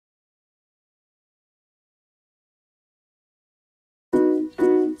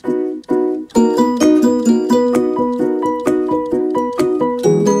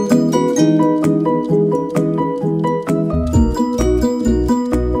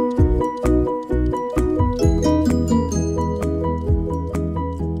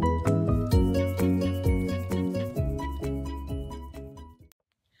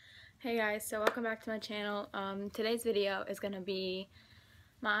back to my channel. Today's video is gonna be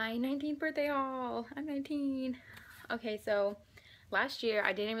my 19th birthday haul. I'm 19. Okay, so last year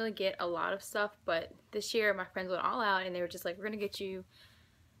I didn't really get a lot of stuff, but this year my friends went all out and they were just like, we're gonna get you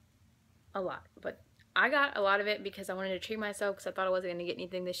a lot. But I got a lot of it because I wanted to treat myself because I thought I wasn't gonna get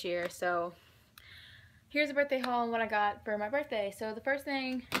anything this year. So here's a birthday haul and what I got for my birthday. So the first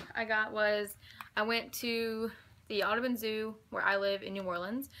thing I got was I went to the Audubon Zoo where I live in New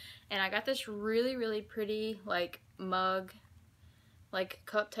Orleans, and I got this really pretty like mug, like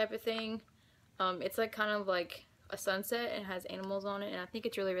cup type of thing. It's like kind of like a sunset and has animals on it, and I think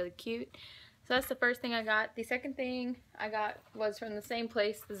it's really cute. So that's the first thing I got. The second thing I got was from the same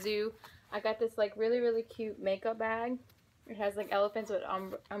place, the zoo. I got this like really cute makeup bag. It has like elephants with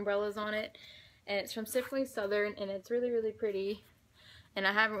umbrellas on it, and it's from Simply Southern, and it's really pretty. And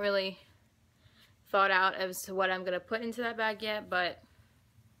I haven't really thought out as to what I'm gonna put into that bag yet, but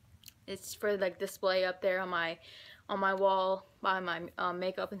it's for like display up there on my wall by my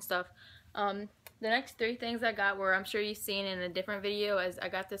makeup and stuff. The next three things I got were, I'm sure you've seen in a different video, as I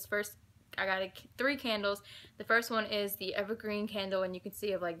got three candles. The first one is the evergreen candle, and you can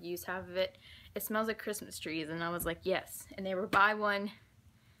see I've like used half of it. It smells like Christmas trees, and I was like, yes. And they were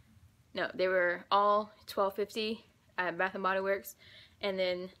they were all $12.50 at Bath and Body Works. And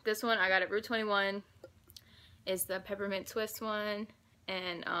then this one I got at Route 21 is the peppermint twist one,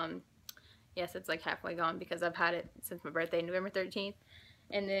 and yes, it's like halfway gone because I've had it since my birthday, November 13th.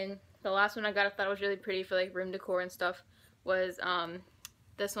 And then the last one I got, I thought it was really pretty for like room decor and stuff, was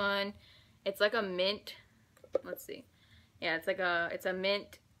this one. It's like a mint, let's see, yeah, it's a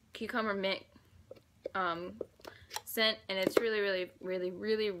mint, cucumber mint scent, and it's really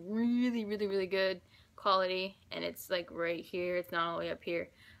good quality, and it's like right here, it's not all the way up here,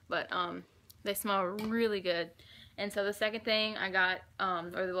 but they smell really good. And so the second thing I got,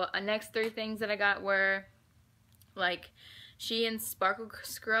 or the next three things that I got, were like Shein sparkle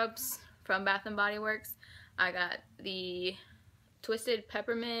scrubs from Bath and Body Works. I got the twisted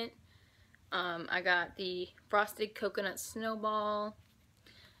peppermint, I got the frosted coconut snowball,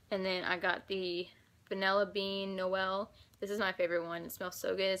 and then I got the vanilla bean Noel. This is my favorite one. It smells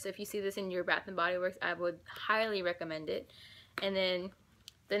so good. So if you see this in your Bath and Body Works, I would highly recommend it. And then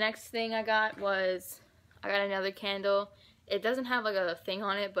the next thing I got was, I got another candle. It doesn't have like a thing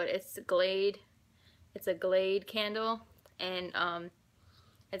on it, but it's Glade. It's a Glade candle, and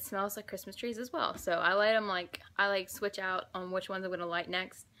it smells like Christmas trees as well. So I light them like, I like switch out on which ones I'm gonna light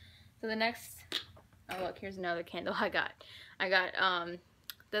next. So the next, oh look, here's another candle I got. I got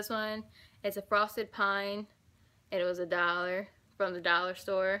this one. It's a frosted pine. It was $1 from the dollar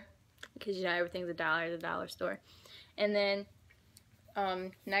store, because you know everything's $1 at the dollar store. And then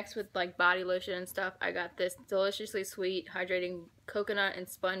next, with like body lotion and stuff, I got this deliciously sweet hydrating coconut and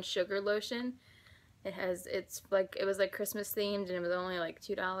sponge sugar lotion. It was like Christmas themed, and it was only like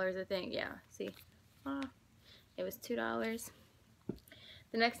 $2, I think. Yeah, see, it was $2.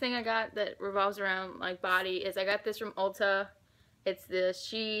 The next thing I got that revolves around like body is, I got this from Ulta. It's the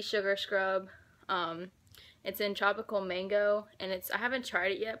She Sugar Scrub. It's in tropical mango, and I haven't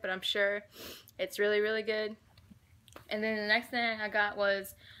tried it yet, but I'm sure it's really good. And then the next thing I got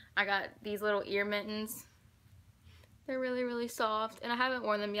was, I got these little ear mittens. They're really soft, and I haven't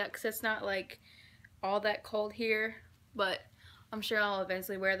worn them yet because it's not like all that cold here, but I'm sure I'll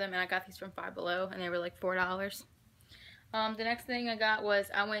eventually wear them. And I got these from Five Below, and they were like $4. The next thing I got was,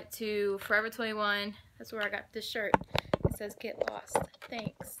 I went to Forever 21. That's where I got this shirt. It says "Get Lost."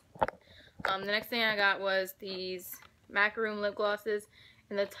 Thanks. The next thing I got was these macaroon lip glosses,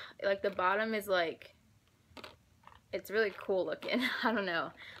 and the bottom is like, it's really cool looking. I don't know,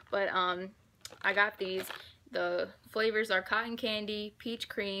 but I got these. The flavors are cotton candy, peach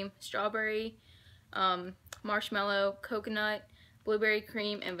cream, strawberry, marshmallow, coconut, blueberry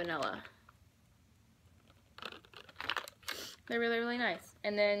cream, and vanilla. They're really nice.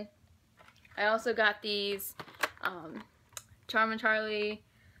 And then I also got these Charm and Charlie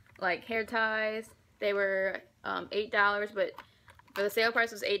like hair ties. They were $8, but for the sale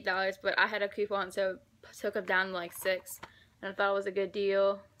price was $8, but I had a coupon, so it took them down to like $6, and I thought it was a good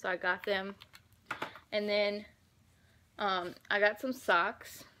deal, so I got them. And then I got some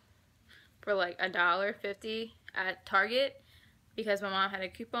socks for like $1.50 at Target because my mom had a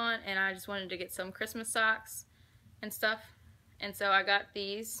coupon, and I just wanted to get some Christmas socks and stuff. And so I got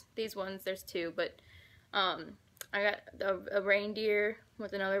these ones. There's two, but I got a reindeer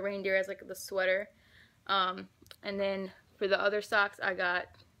with another reindeer as like the sweater. And then for the other socks, I got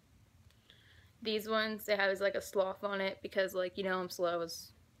these ones. They have like a sloth on it because, like, you know, I'm slow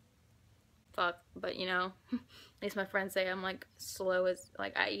as fuck, but you know, at least my friends say I'm like slow as,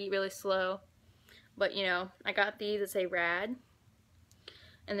 like, I eat really slow. But you know, I got these that say rad.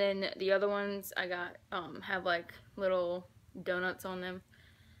 And then the other ones I got have like little donuts on them.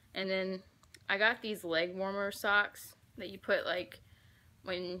 And then I got these leg warmer socks that you put like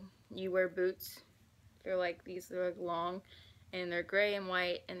when you wear boots. They're like they're like long and they're gray and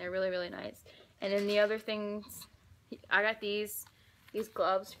white and they're really, really nice. And then the other things, I got these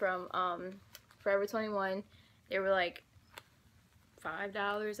gloves from Forever 21. They were like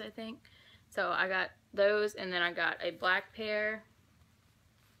 $5, I think. So I got those, and then I got a black pair.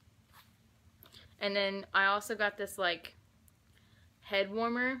 And then I also got this like head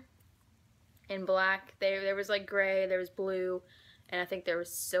warmer in black. There was like gray, there was blue, and I think there was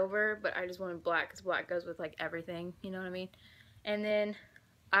silver, but I just wanted black because black goes with like everything, you know what I mean? And then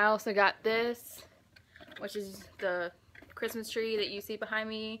I also got this, which is the Christmas tree that you see behind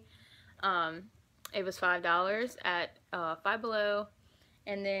me. It was $5 at Five Below.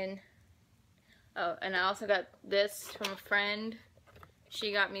 And then, oh, and I also got this from a friend.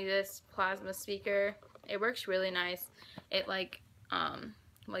 She got me this plasma speaker. It works really nice. It like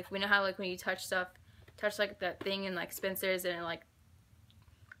we know how like when you touch stuff, touch like that thing in like Spencer's, and it like,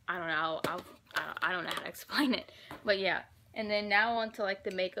 I don't know, I don't know how to explain it, but yeah. And then now on to like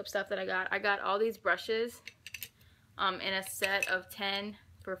the makeup stuff that I got. I got all these brushes in a set of 10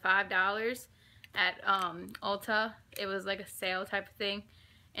 for $5 at Ulta. It was like a sale type of thing.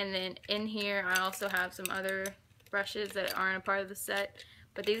 And then in here I also have some other brushes that aren't a part of the set,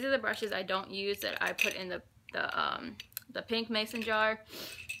 but these are the brushes I don't use that I put in the pink mason jar.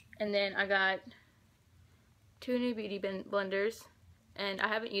 And then I got 2 new beauty blenders, and I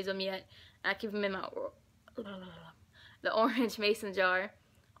haven't used them yet. I keep them in my the orange mason jar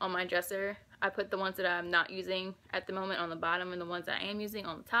on my dresser. I put the ones that I'm not using at the moment on the bottom, and the ones that I am using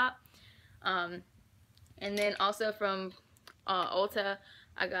on the top. And then also from Ulta,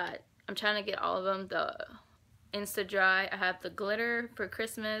 I'm trying to get all of them. The Insta Dry, I have the glitter for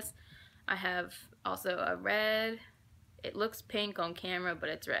Christmas. I have also a red. It looks pink on camera, but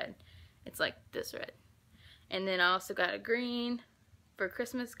it's red. It's like this red. And then I also got a green for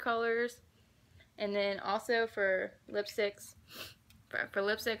Christmas colors. And then also for lipsticks,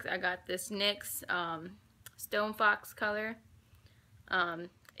 I got this NYX Stone Fox color.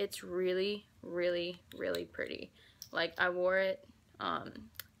 It's really, really, really pretty. Like, I wore it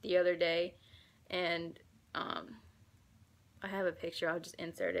the other day, and I have a picture. I'll just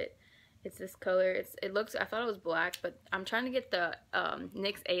insert it. It's this color. It looks, I thought it was black, but I'm trying to get the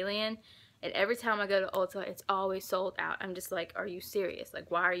NYX Alien, and every time I go to Ulta, it's always sold out. I'm just like, are you serious?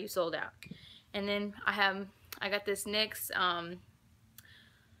 Like, why are you sold out? And then I got this NYX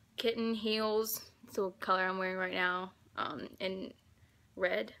Kitten Heels. It's the color I'm wearing right now, in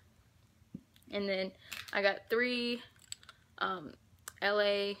red. And then I got 3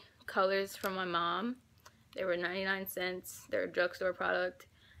 LA colors from my mom. They were 99 cents. They're a drugstore product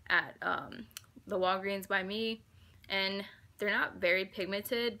at the Walgreens by me. And they're not very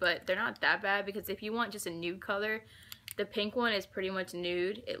pigmented, but they're not that bad, because if you want just a nude color, the pink one is pretty much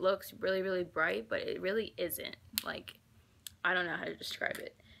nude. It looks really, really bright, but it really isn't. Like, I don't know how to describe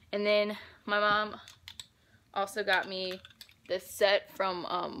it. And then my mom also got me this set from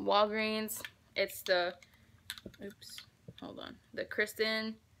Walgreens. It's the, the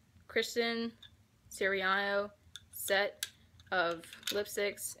Kristen Siriano set of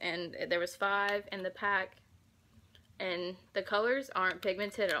lipsticks, and there was 5 in the pack, and the colors aren't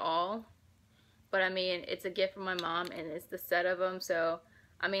pigmented at all, but I mean, it's a gift from my mom, and it's the set of them. So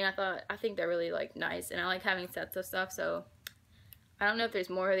I mean, I think they're really like nice, and I like having sets of stuff. So I don't know if there's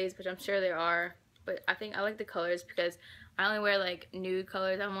more of these, but I'm sure there are. But I think I like the colors because I only wear like nude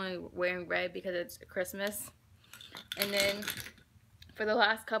colors. I'm only wearing red because it's Christmas. And then for the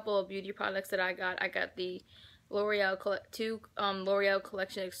last couple of beauty products that I got the L'Oreal 2 L'Oreal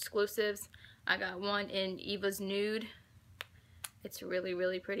collection exclusives. I got one in Eva's Nude. It's really,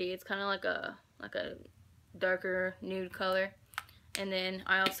 really pretty. It's kind of like a darker nude color. And then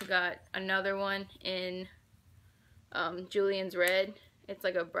I also got another one in Julian's Red. It's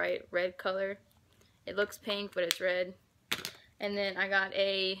like a bright red color. It looks pink, but it's red. And then I got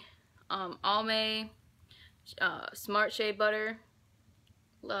a Almay Smart Shea Butter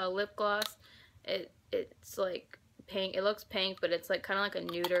lip gloss. It's like pink. It looks pink, but it's like kind of like a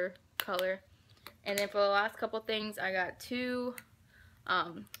nuder color. And then for the last couple things, I got 2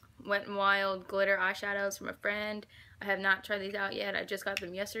 Wet n Wild glitter eyeshadows from a friend. I have not tried these out yet. I just got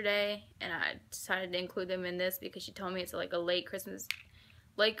them yesterday, and I decided to include them in this because she told me it's like a late Christmas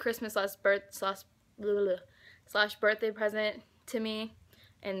slash birthday present to me.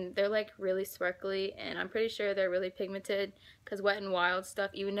 and they're like really sparkly, and I'm pretty sure they're really pigmented because Wet n Wild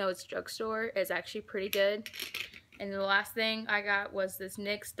stuff, even though it's drugstore, is actually pretty good. And the last thing I got was this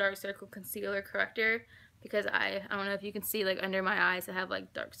NYX Dark Circle Concealer Corrector, because I don't know if you can see, like under my eyes I have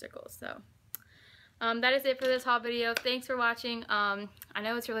like dark circles. So that is it for this haul video. Thanks for watching. I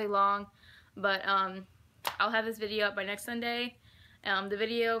know it's really long, but I'll have this video up by next Sunday. The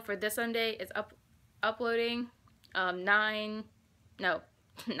video for this Sunday is uploading 9,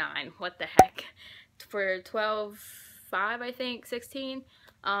 what the heck, for 12/5, I think, 16.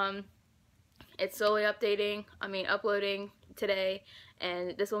 It's slowly uploading today,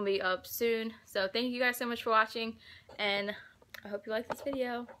 and this will be up soon. So thank you guys so much for watching, and I hope you like this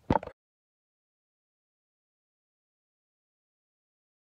video.